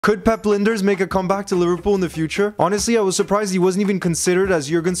Could Pep Lijnders make a comeback to Liverpool in the future? Honestly, I was surprised he wasn't even considered as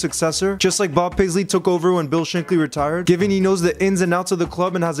Jurgen's successor, just like Bob Paisley took over when Bill Shankly retired, given he knows the ins and outs of the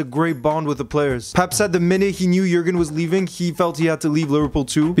club and has a great bond with the players. Pep said the minute he knew Jurgen was leaving, he felt he had to leave Liverpool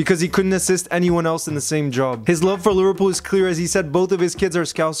too, because he couldn't assist anyone else in the same job. His love for Liverpool is clear, as he said both of his kids are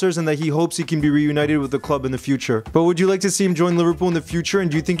Scousers and that he hopes he can be reunited with the club in the future. But would you like to see him join Liverpool in the future,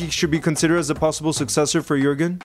 and do you think he should be considered as a possible successor for Jurgen?